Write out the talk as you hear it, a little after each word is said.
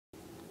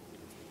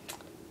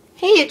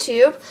Hey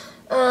YouTube,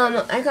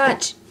 I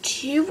got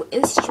two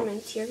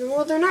instruments here.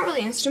 Well, they're not really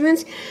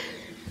instruments.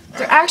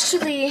 They're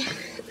actually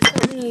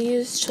something you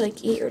use to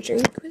like eat or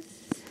drink with.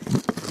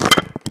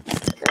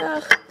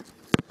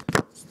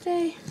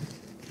 Stay.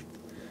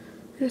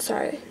 I'm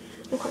sorry.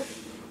 Okay.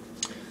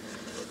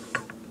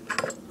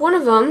 One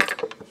of them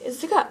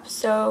is the cup,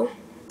 so.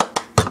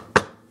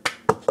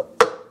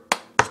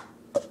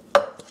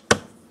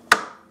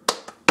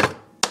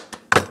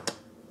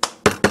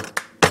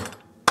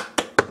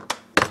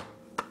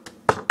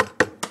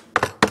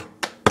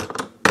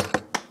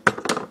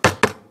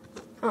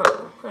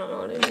 Oh, I don't know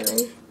what I'm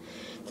doing.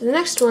 So the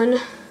next one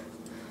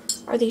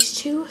are these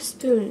two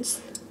spoons.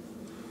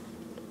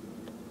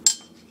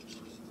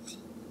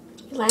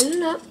 You line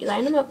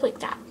them up like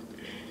that.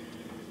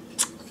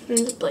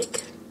 And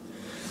like,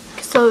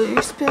 so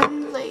your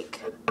spoon, like,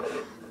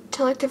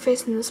 pretend like they're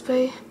facing this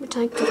way,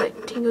 pretend like they're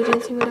like tango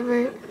dancing,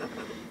 whatever,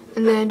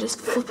 and then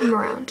just flip them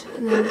around,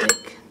 and then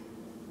like,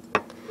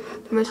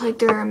 pretend like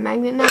they're a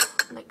magnet now,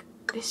 and, like,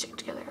 they stick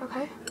together,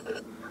 okay?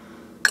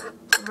 So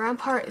the round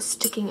part is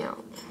sticking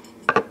out.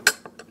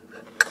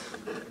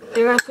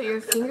 You're gonna put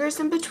your fingers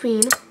in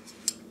between,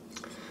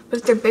 but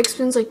if they're big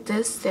spoons like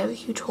this, they have a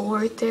huge hole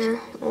right there,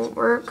 it won't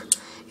work.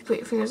 You put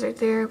your fingers right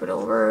there, but it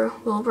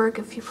will work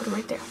if you put them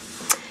right there.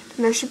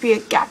 And there should be a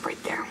gap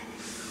right there.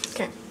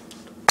 Okay.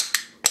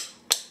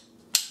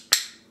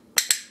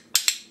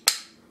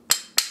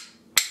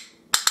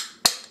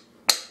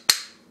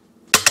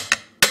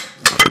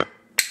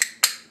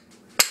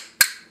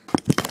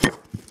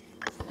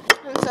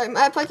 I'm sorry,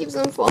 my iPod keeps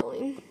on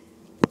falling.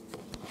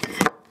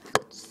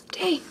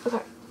 Stay. Okay.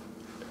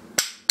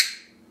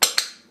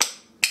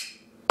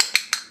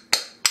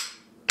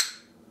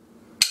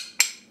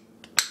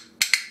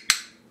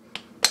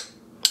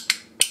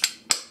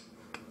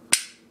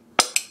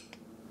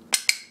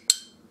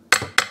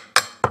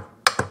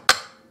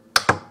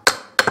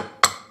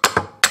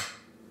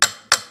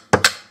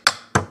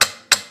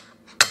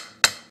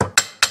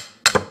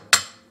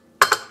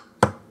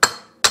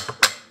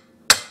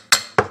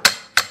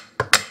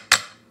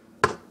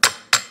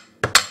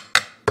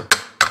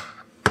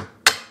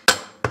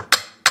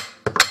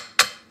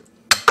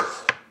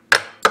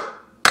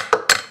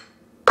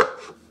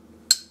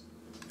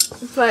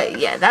 But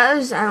yeah, I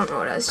don't know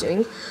what I was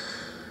doing.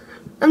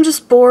 I'm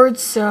just bored,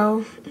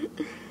 so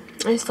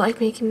I just like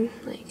doing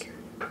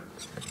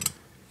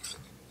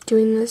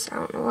this. I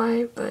don't know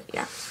why, but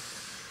yeah.